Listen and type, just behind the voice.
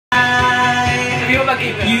Hindi mo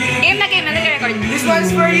mag-game. Game na game, nag-record. This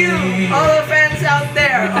one's for you, all the fans out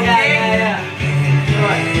there. Okay? Yeah.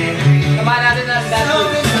 Kamahan natin na that.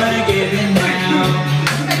 Oh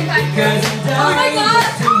my God!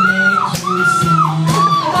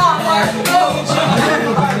 Come on, Mark, go!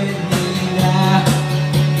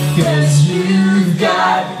 Cause you've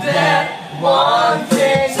got that one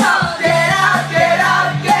thing. So get out it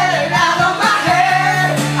out of my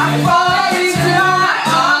head. I'm falling to my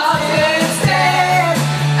arms instead.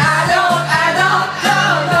 I don't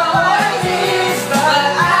know what it is,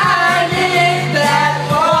 but I need that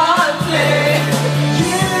one thing.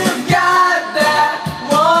 You've got that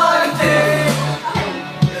one thing.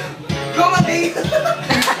 Go, Mati!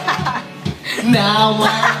 Now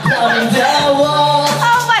I'm coming the wall.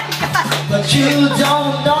 Oh my God! But you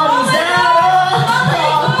don't notice at all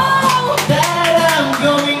that I'm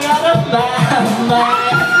going out of my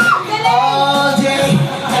mind all day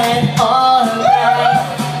and all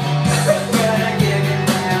night. Gonna give it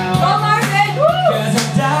now. Oh Marvin! Cause I'm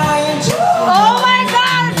dying to Oh my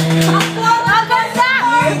God! Ang ganda!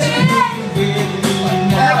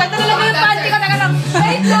 Nagkanta talaga yung panty ko. Teka lang.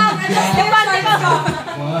 Wait lang! Yung panty ko.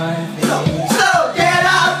 one